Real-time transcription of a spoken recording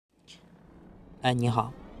哎，你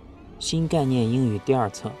好，新概念英语第二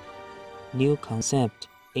册 New Concept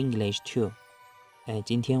English 2。哎，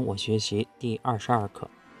今天我学习第22课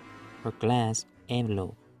A Glass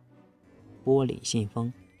Envelope 玻璃信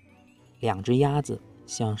封。两只鸭子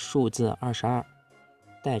向数字22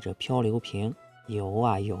带着漂流瓶游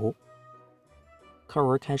啊游。课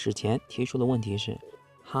文开始前提出的问题是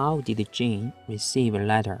How did Jane receive a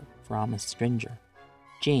letter from a stranger?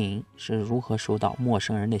 Jane 是如何收到陌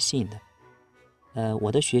生人的信的？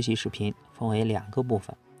我的学习视频分为2个部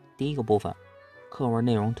分。第一个部分，课文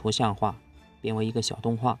内容图像化，变为一个小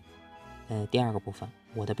动画。第二个部分，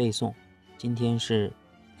我的背诵。今天是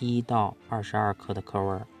1到22课的课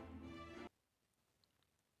文。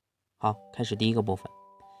好，开始第一个部分。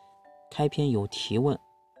开篇有提问，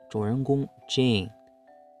主人公 Jane，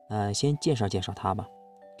先介绍介绍她吧。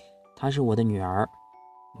她是我的女儿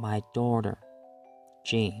 ，My daughter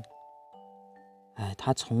Jane。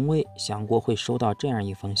他从未想过会收到这样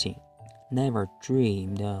一封信 ，Never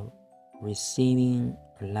dreamed of receiving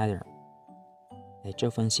a letter。这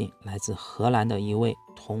封信来自荷兰的一位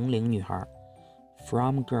同龄女孩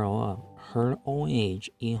 ，from a girl of her own age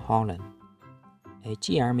in Holland。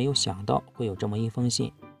既然没有想到会有这么一封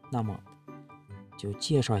信，那么就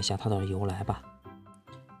介绍一下它的由来吧。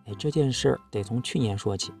这件事得从去年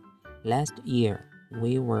说起。Last year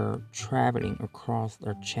we were traveling across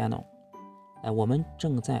the channel。我们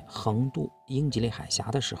正在横渡英吉利海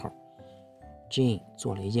峡的时候 ，Jane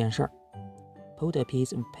做了一件事儿 ，put a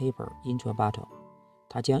piece of paper into a bottle。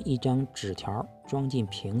她将一张纸条装进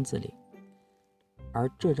瓶子里，而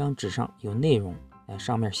这张纸上有内容，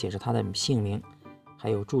上面写着她的姓名，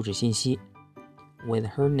还有住址信息 ，with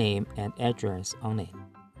her name and address on it。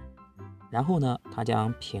然后呢，她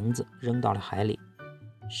将瓶子扔到了海里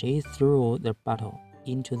 ，she threw the bottle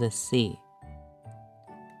into the sea。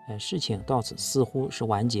事情到此似乎是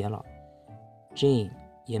完结了 ，Jane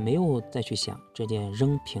也没有再去想这件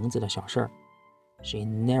扔瓶子的小事儿 ，She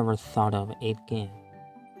never thought of it again。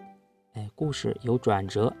故事有转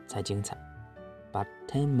折才精彩。But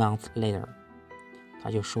 10 months later，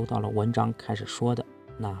 她就收到了文章开始说的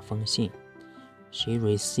那封信。She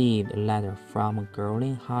received a letter from a girl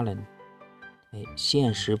in Holland。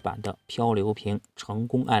现实版的漂流瓶成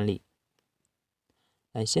功案例。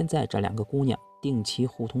现在这2个姑娘定期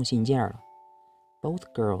互通信件了。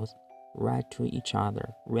Both girls write to each other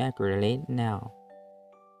regularly now。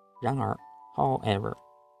然而 ，however，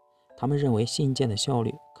 他们认为信件的效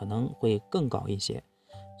率可能会更高一些，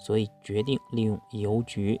所以决定利用邮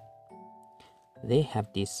局。They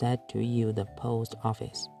have decided to use the post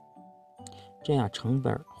office。这样成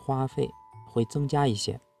本花费会增加一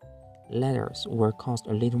些。Letters will cost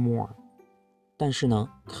a little more。但是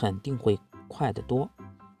呢，肯定会快得多。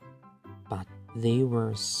But they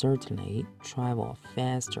will certainly travel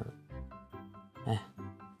faster。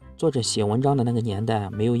作者写文章的那个年代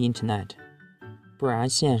没有 Internet， 不然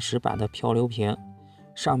现实版的漂流瓶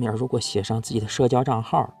上面如果写上自己的社交账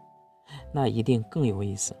号，那一定更有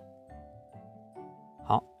意思。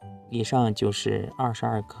好，以上就是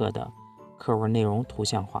22课的课文内容图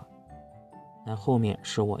像化。那后面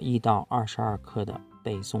是我1到22课的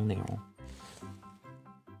背诵内容。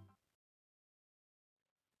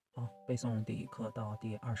好，背诵第1课到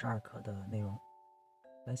第22课的内容。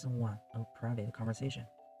Lesson 1: A private conversation.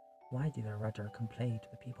 Why did the writer complain to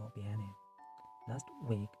the people behind him? Last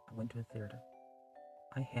week I went to the theater.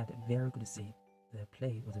 I had a very good seat. The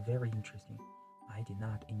play was very interesting. I did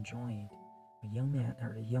not enjoy it. A young man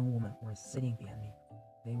and a young woman were sitting behind me.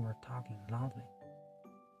 They were talking loudly.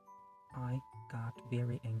 I got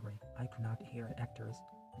very angry. I could not hear the actors.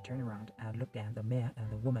 I turned around and looked at the man and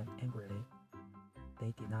the woman angrily.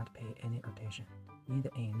 They did not pay any attention. In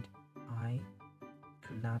the end, I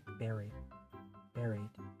could not bear it.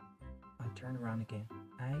 I turned around again.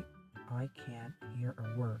 I can't hear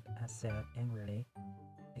a word, I said angrily.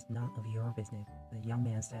 It's none of your business, the young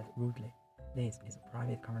man said rudely. This is a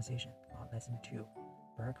private conversation. Lesson 2: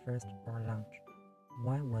 Breakfast or lunch?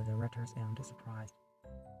 Why was the writer sound surprised?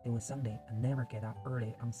 It was Sunday. I never get up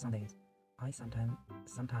early on Sundays. I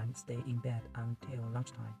sometimes stay in bed until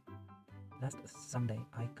lunchtime. Last Sunday,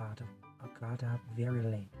 I got up very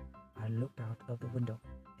late. I looked out of the window.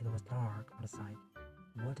 It was dark outside.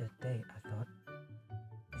 What a day, I thought.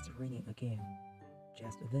 It's raining again.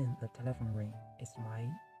 Just then the telephone rang. It's my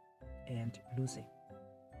Aunt Lucy.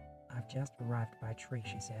 I've just arrived by train,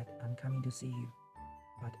 she said. I'm coming to see you.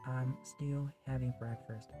 But I'm still having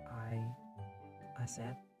breakfast. I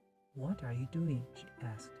said. What are you doing? She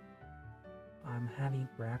asked. I'm having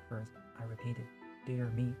breakfast, I repeated. Dear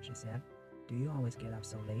me, she said. Do you always get up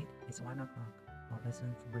so late? It's 1 o'clock.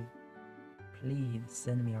 Lesson 3. Please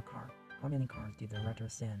send me a card. How many cards did the writer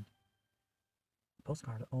send?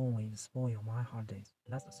 Postcards always spoil my holidays.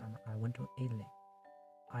 Last summer I went to Italy.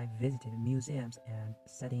 I visited museums and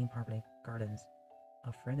sat in public gardens.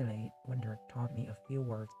 A friendly waiter taught me a few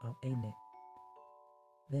words of Italy.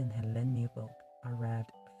 Then he lent me a book. I read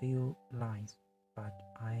a few lines, but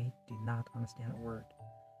I did not understand a word.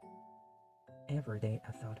 Every day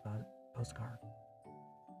I thought about postcard.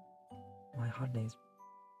 My holidays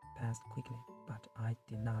passed quickly, but I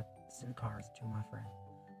did not send cards to my friend.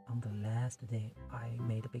 On the last day, I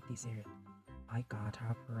made a big decision. I got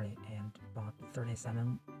up early and bought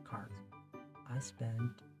 37 cards. I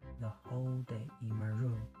spent the whole day in my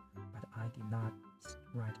room, but I did not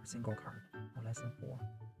write a single card for lesson 4.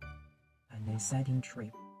 An exciting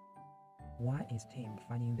trip. Why is Tim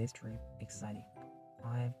finding this trip exciting?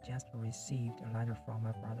 I've just received a letter from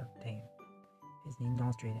my brother Tim. He's in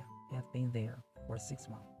Australia. He has been there for 6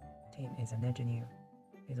 months. Tim is an engineer.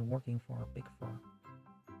 He's working for a big firm.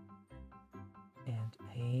 And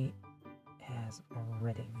he has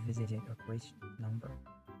already visited a great number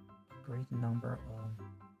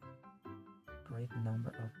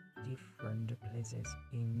of different places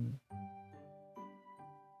in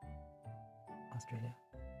Australia.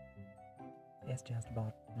 He has just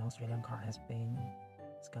bought an Australian car. Has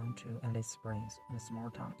gone to Alice Springs, a small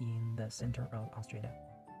town in the center of Australia.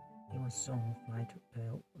 He will soon fly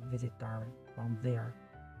to visit Darwin. From there,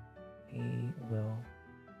 he will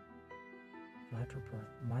fly to Perth.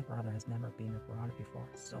 My brother has never been abroad before,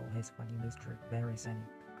 so he's finding this trip very exciting.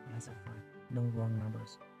 Lesson 5. No wrong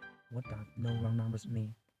numbers. What does no wrong numbers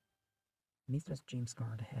mean? Mr. James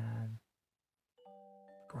Scott had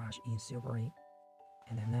a garage in Silbury,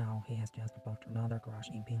 and now he has just bought another garage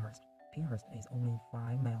in Pinehurst. Pinehurst is only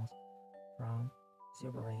 5 miles from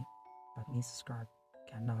Silbury, but Mr. Scott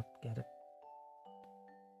cannot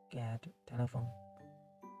get telephone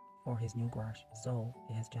for his new garage, so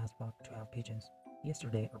he has just bought 12 pigeons.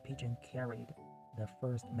 Yesterday, a pigeon carried the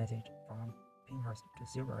first message from Pinehurst to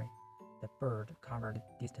Silbury. The bird covered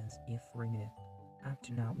distance in 3 minutes. Up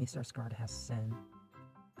to now, Mr. Scott has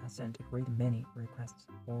sent a great many requests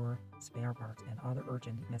for spare parts and other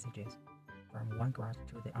urgent messages from one garage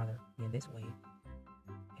to the other. In this way,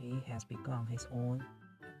 he has begun his own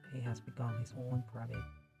private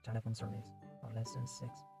telephone service. For lesson 6.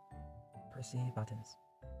 Percy Buttons.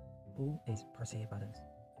 Who is Percy Buttons?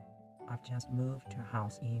 I've just moved to a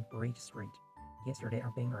house in Bridge Street. Yesterday,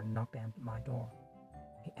 a beggar knocked at my door.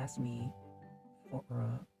 He asked me for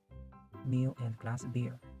a meal and a glass of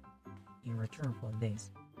beer. In return for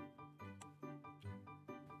this,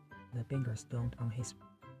 the beggar stomped on his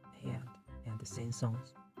head and sang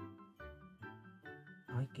songs.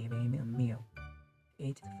 I gave him a meal. He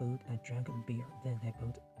ate the food and drank the beer. Then he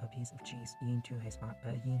put a piece of cheese into his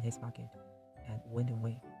pocket and went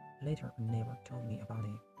away. Later, a neighbor told me about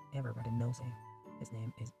him. Everybody knows him. His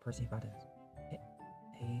name is Percy Buttons.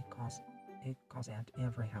 He calls at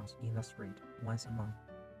every house in the street once a month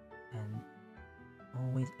and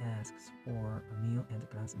always asks for a meal and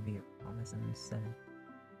a glass of beer. Lesson 7.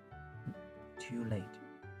 Too late.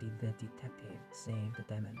 Did the detective save the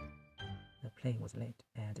diamond? The plane was late,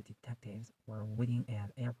 and the detectives were waiting at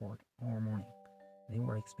the airport all morning. They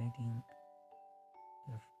were exciting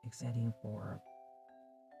for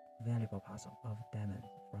a valuable parcel of diamonds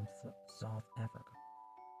from South Africa.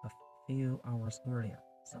 A few hours earlier,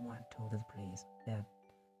 someone told the police that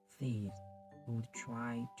thieves would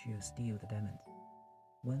try to steal the diamonds.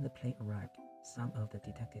 When the plane arrived, some of the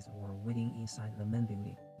detectives were waiting inside the main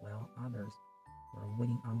building, while others were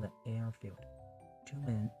waiting on the airfield. 2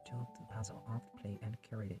 men took the parcel off the plane and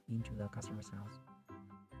carried it into the customer's house,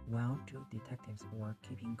 while 2 detectives were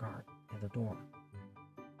keeping guard at the door.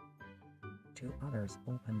 2 others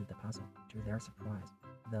opened the parcel. To their surprise,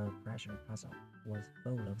 the precious parcel was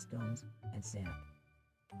full of stones and sand.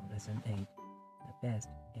 Lesson 8. The best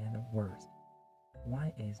and the worst.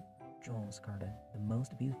 Why is John's garden the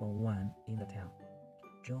most beautiful one in the town?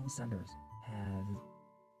 John Sanders has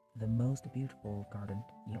the most beautiful garden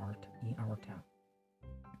in our town.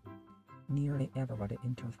 Nearly everybody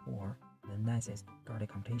enters for the nicest garden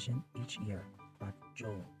competition each year, but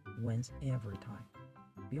Joe wins every time.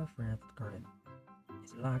 Bill Friend's garden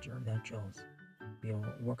is larger than Joe's. Bill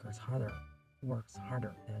works harder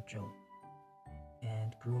than Joe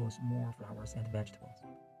and grows more flowers and vegetables.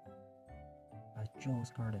 But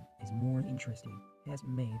Joe's garden is more interesting. He has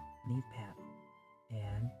made a neat path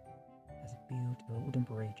and has built a wooden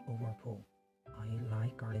bridge over a pool. I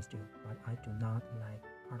like gardens too, but I do not like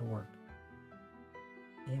hard work.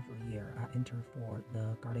 Every year I enter for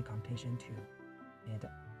the garden competition too, and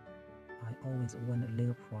I always win a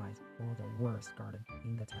little prize for the worst garden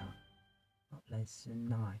in the town. Lesson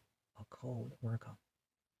 9. A cold welcome.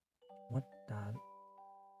 What does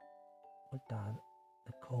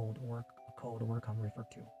a cold welcome refer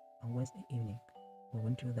to? On Wednesday evening, we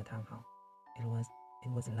went to the town hall. It was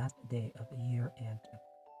the last day of the year, and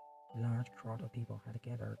a large crowd of people had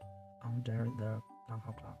gathered under the town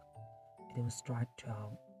hall clock. It would strike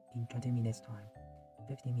 12 in 20 minutes' time.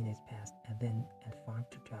 15 minutes passed, and then at 5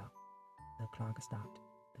 to 12, the clock stopped.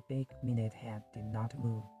 The big minute hand did not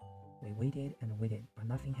move. We waited and waited, but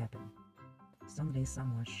nothing happened. Suddenly,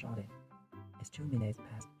 someone shouted, "It's 2 minutes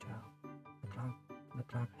past 12. The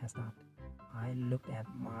clock has stopped." I looked at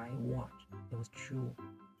my watch. It was true.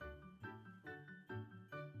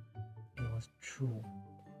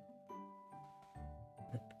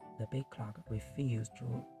 The big clock refused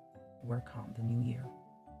to welcome the new year.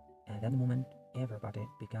 At that moment, everybody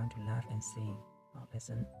began to laugh and sing.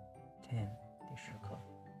 Lesson 10. 第10课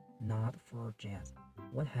Not for jazz.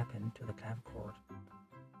 What happened to the clavichord?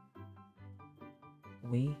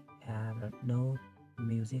 We have no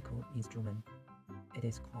musical instrument. It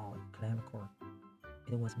is called clavichord.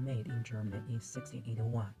 It was made in Germany in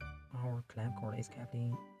 1681. Our clavichord is kept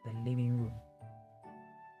in the living room.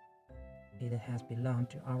 It has belonged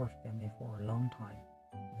to our family for a long time.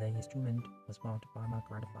 The instrument was bought by my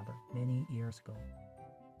grandfather many years ago.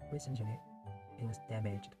 Recently, it was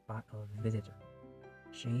damaged by a visitor.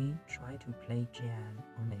 She tried to play jazz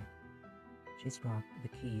on it. She struck the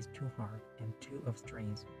keys too hard, and 2 of the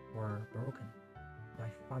strings were broken. My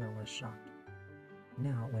father was shocked.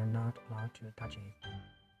 Now we are not allowed to touch it.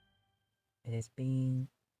 It is being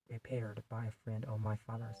repaired by a friend of my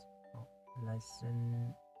father's.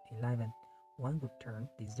 Lesson 11. One good turn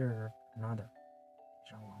deserves another.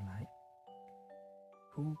 上往来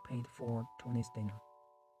Who paid for Tony's dinner?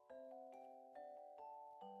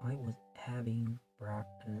 I was having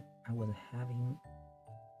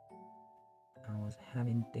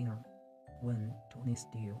dinner when Tony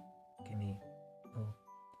Steele came in.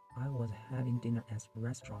 I was having dinner at a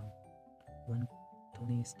restaurant when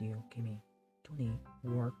Tony Steele came in. Tony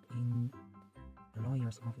worked in a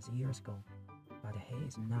lawyer's office years ago, but he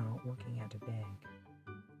is now working at a bank.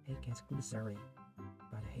 He gets good salary,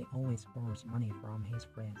 but he always borrows money from his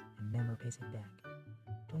friends and never pays it back.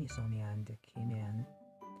 Tony saw me and came and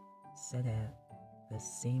sat at the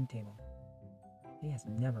same table. He has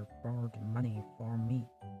never borrowed money from me.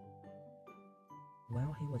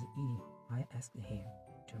 While he was eating, I asked him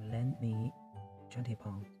to lend me 20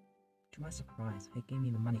 pounds. To my surprise, he gave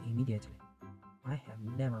me the money immediately. I have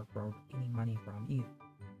never borrowed any money from you.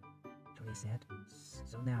 Tony said,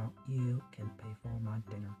 "So now you can pay for my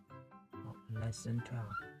dinner." Lesson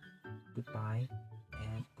 12. Goodbye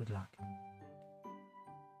and good luck.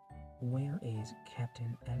 Where is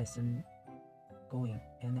Captain Allison going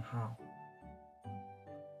and how?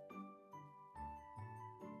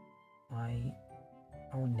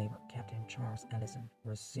 Our neighbor, Captain Charles Allison,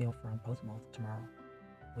 will sail from Portsmouth tomorrow.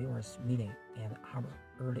 We were meeting at the harbor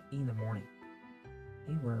early in the morning.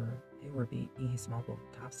 He will be in his small boat,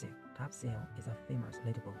 Topsail. Topsail is a famous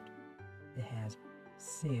little boat. It has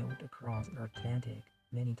sailed across the Atlantic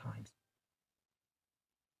many times.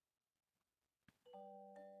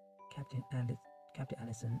 Captain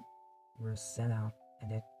Allison will set out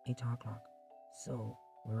at 8 o'clock, so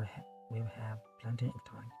we'll have plenty of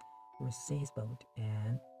time. We'll see his boat,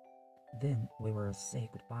 and then we will say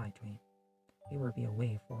goodbye to him. He will be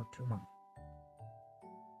away for 2 months.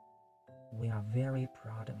 We are very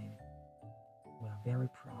proud of him.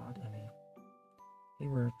 He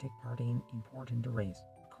will take part in important races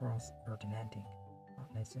across the Atlantic.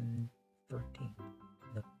 Lesson 13.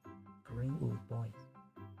 The Greenwood Boys.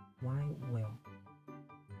 Why will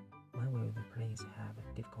the police have a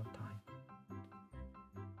difficult time?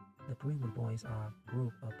 The Greenwood Boys are a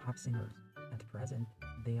group of pop singers. At present,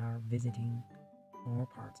 they are visiting all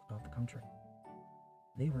parts of the country.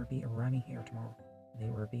 They will be arriving here tomorrow. They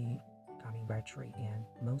will be coming by train, and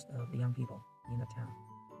most of the young people in the town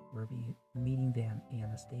will be meeting them in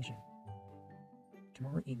the station.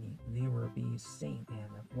 Tomorrow evening, they will be singing at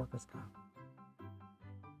the Workers' Club.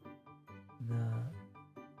 The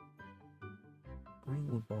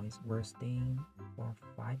Greenwood Boys were staying for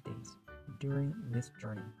 5 days. During this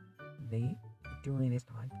time,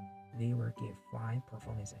 they will give 5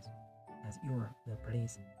 performances. As usual, the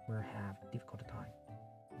police will have a difficult time.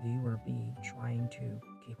 They will be trying to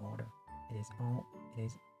keep order. It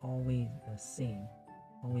is always the same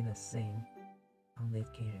on these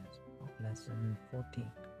occasions. Lesson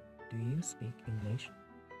 14. Do you speak English?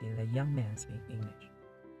 Did the young man speak English?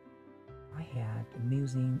 I had an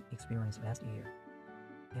amusing experience last year.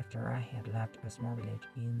 After I had left a small village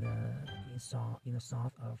in the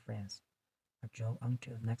south of France, I drove on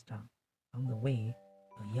to the next town. On the way,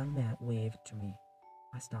 a young man waved to me.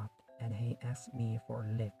 I stopped and he asked me for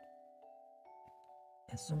a lift.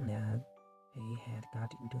 As soon as he had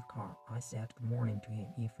got into the car, I said good morning to him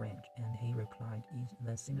in French, and he replied in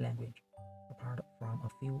the same language. Apart from a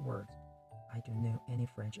few words, I don't know any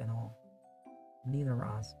French at all. Neither of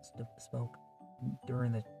us spoke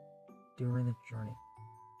during the journey.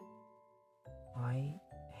 I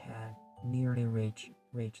had nearly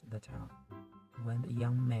reached the town when the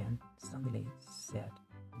young man suddenly said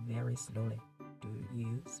very slowly, "Do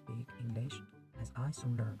you speak English?" As I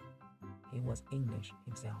soon learned, he was English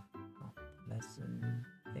himself. Lesson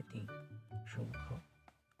 15. 15课.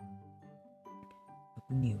 The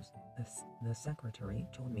good news, the secretary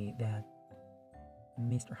told me that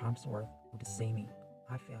Mr. Hopsworth would see me.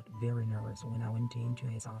 I felt very nervous when I went into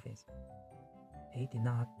his office. He did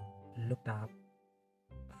not look up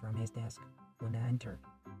from his desk when I entered.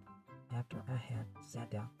 After I had sat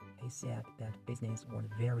down, he said that business was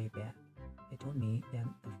very bad. He told me that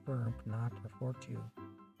the firm could not afford to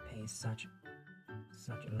pay such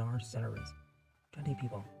large salaries. 20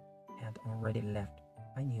 people had already left.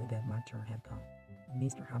 I knew that my turn had come.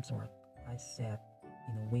 "Mr. Hopsworth," I said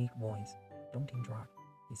in a weak voice. "Don't interrupt,"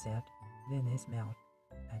 he said. Then he smiled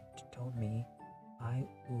and told me I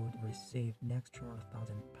would receive an extra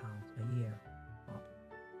 £1,000 a year.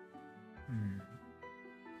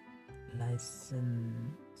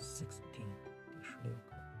 Lesson 16. 第16课.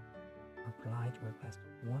 A polite request.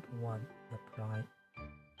 What was the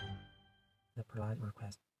polite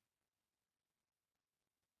request?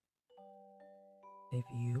 If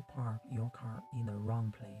you park your car in the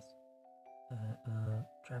wrong place, a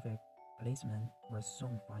traffic policeman will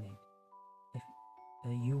soon find it.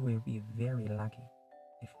 You will be very lucky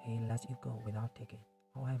if he lets you go without ticket.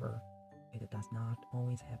 However, it does not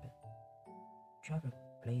always happen. Traffic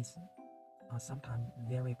police are sometimes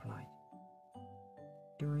very polite.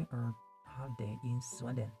 During a holiday in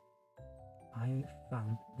Sweden, I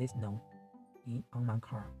found this note on my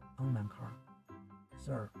car.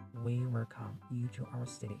 "Sir, we welcome you to our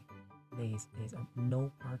city. This is a no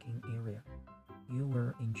parking area. You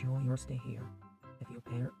will enjoy your stay here if you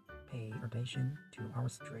pay attention to our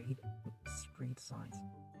street signs."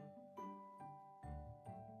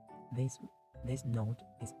 This note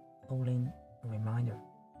is only a reminder.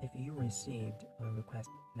 If you received a request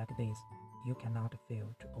like this, you cannot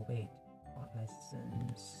fail to obey it.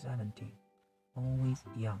 Lesson 17. Always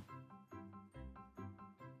young.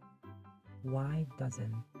 Why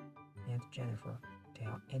doesn't Aunt Jennifer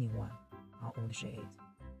tell anyone how old she is?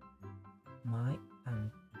 My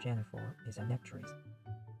Aunt Jennifer is an actress.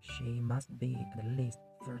 She must be at least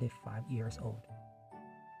 35 years old.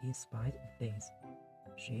 In spite of this,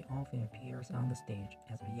 she often appears on the stage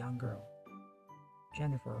as a young girl.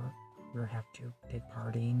 Jennifer will have to take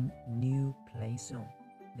part in a new play soon.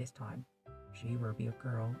 This time, she will be a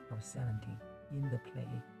girl of 17. In the play,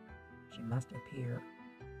 she must appear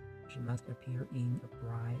in a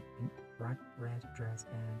bright red dress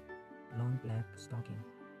and long black stockings.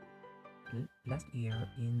 Last year,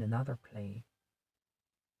 in another play,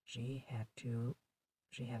 she had to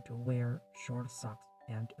wear short socks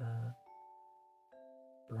and a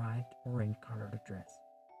bright orange-colored dress.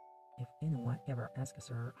 If anyone ever asks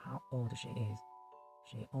her how old she is,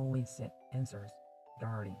 she always answers,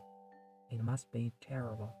 "Darling, it must be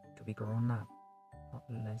terrible to be grown up."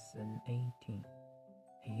 Lesson 18.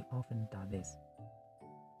 He often does this.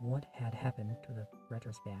 What had happened to the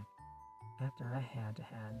writer's bag? After I had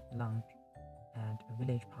lunch at a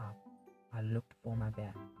village pub, I looked for my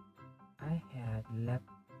bag. I had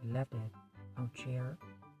left it on a chair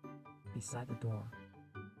beside the door,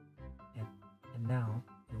 and now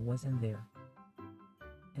it wasn't there.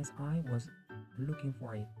 As I was looking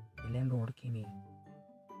for it, the landlord came in.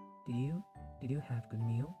 Did you have good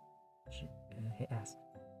meal?" He asked.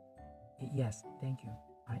 "Yes, thank you,"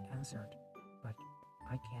 I answered, "but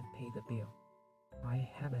I can't pay the bill. I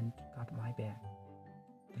haven't got my bag."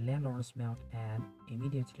 The landlord smiled and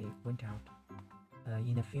immediately went out.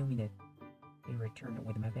 In a few minutes, he returned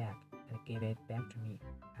with my bag and gave it back to me.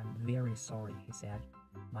 "I'm very sorry," he said.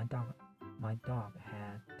 My dog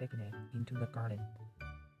had taken it into the garden.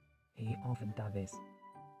 He often does this.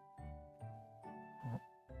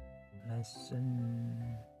 Lesson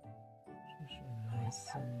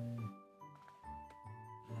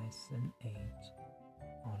 8.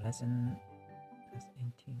 Lesson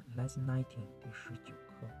 18. Lesson 19. 第19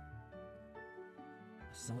课.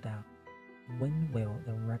 So that when will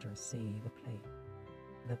the writer see the play?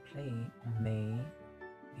 The play may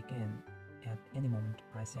begin at any moment,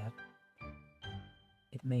 I said.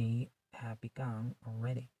 It may have begun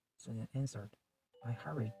already. Susan answered. I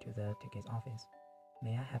hurried to the ticket office.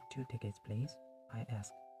 May I have 2 tickets, please? I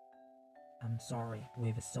asked. I'm sorry,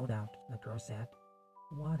 we've sold out, the girl said.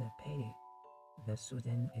 What a pity, the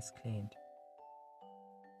Susan exclaimed.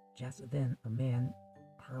 Just then, a man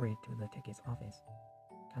hurried to the ticket office.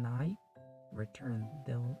 Can I return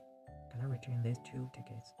these 2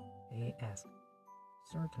 tickets? He asked.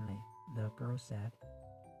 Certainly, the girl said.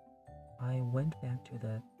 I went back to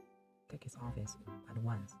the ticket office at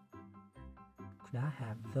once. Could I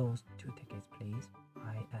have those 2 tickets, please?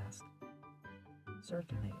 I asked.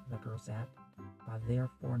 Certainly, the girl said, but they're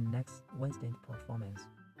for next Wednesday's performance.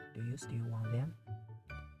 Do you still want them?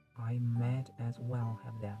 I might as well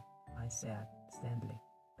have them, I said sadly.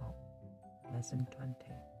 Oh, Lesson 20.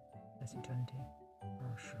 20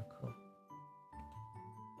课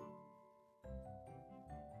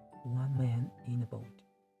One man in a boat.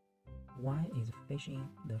 Why is fishing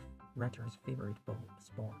the writer's favorite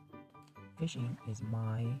sport? Fishing is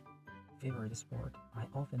my favorite sport. I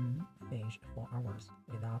often fish for hours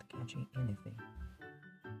without catching anything.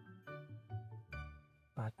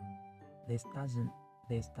 But this does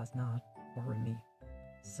not worry me.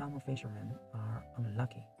 Some fishermen are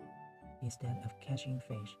unlucky. Instead of catching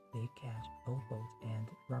fish, they catch old boats and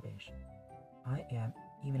rubbish. I am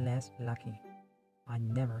even less lucky. I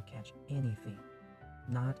never catch anything,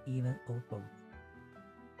 not even old boats.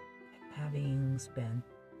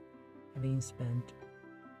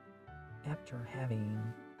 After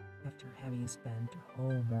having spent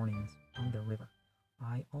whole mornings on the river,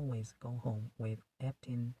 I always go home with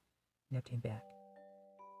empty bag.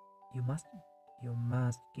 You must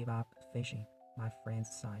give up fishing, my friends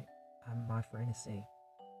say.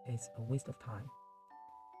 It's a waste of time.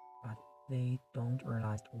 But they don't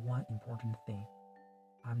realize one important thing.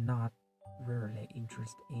 I'm not really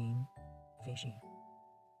interested in fishing.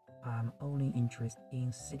 I'm only interested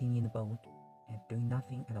in sitting in the boat and doing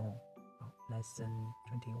nothing at all. Lesson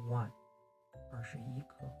 21. 21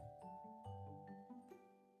课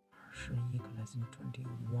Lesson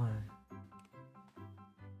 21.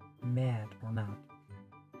 Mad or not?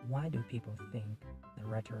 Why do people think the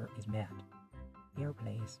writer is mad?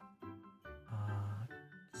 Airplanes are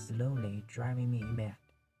slowly driving me mad.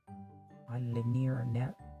 I live near an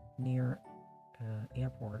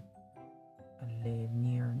airport.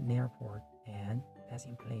 And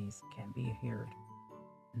passing planes can be heard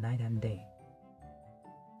night and day.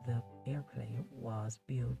 The airplane was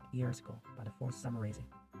built years ago, but for some reason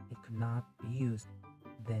it could not be used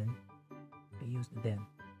then.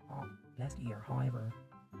 Last year, however,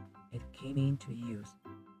 it came into use.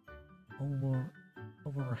 Over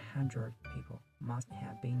 100 people must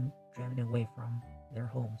have been driven away from their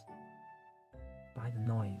homes by the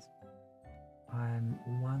noise. I'm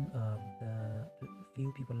one of the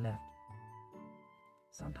few people left.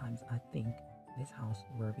 Sometimes I think this house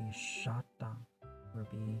will be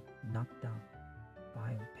knocked down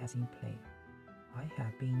by a passing plane. I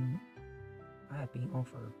have been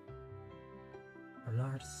offered a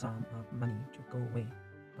large sum of money to go away,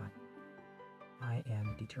 but I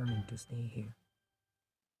am determined to stay here.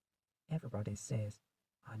 Everybody says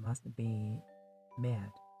I must be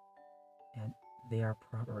mad, and they are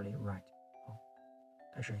probably right.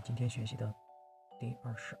 开始今天学习的第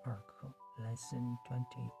22课 Lesson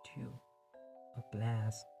 22 A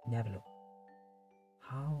Glass Envelope.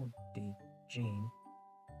 How did Jane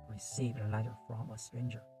receive a letter from a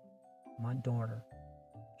stranger? My daughter,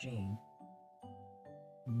 Jane,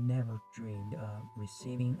 never dreamed of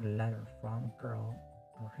receiving a letter from a girl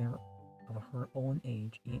of her own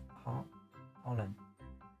age in Holland.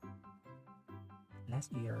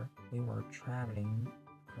 Last year, we were traveling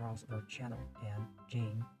across the channel and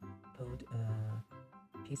Jane put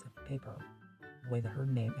a piece of paper with her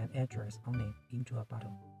name and address on it into a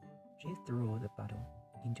bottle. She threw the bottle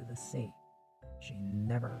into the sea. She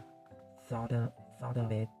never thought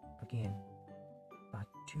of it again. But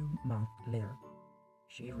 2 months later,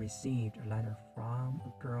 she received a letter from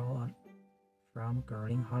a girl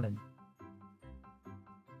in Holland.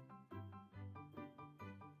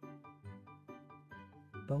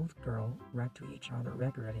 Both girls write to each other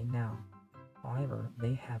regularly now. However,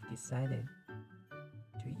 they have decided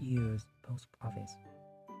to use post office.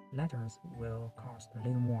 Letters will cost a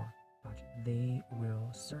little more, but they will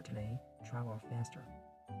certainly travel faster.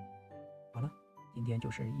 好了，今天就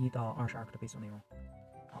是1到22课的背诵内容。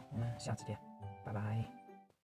好，我们下次见，拜拜。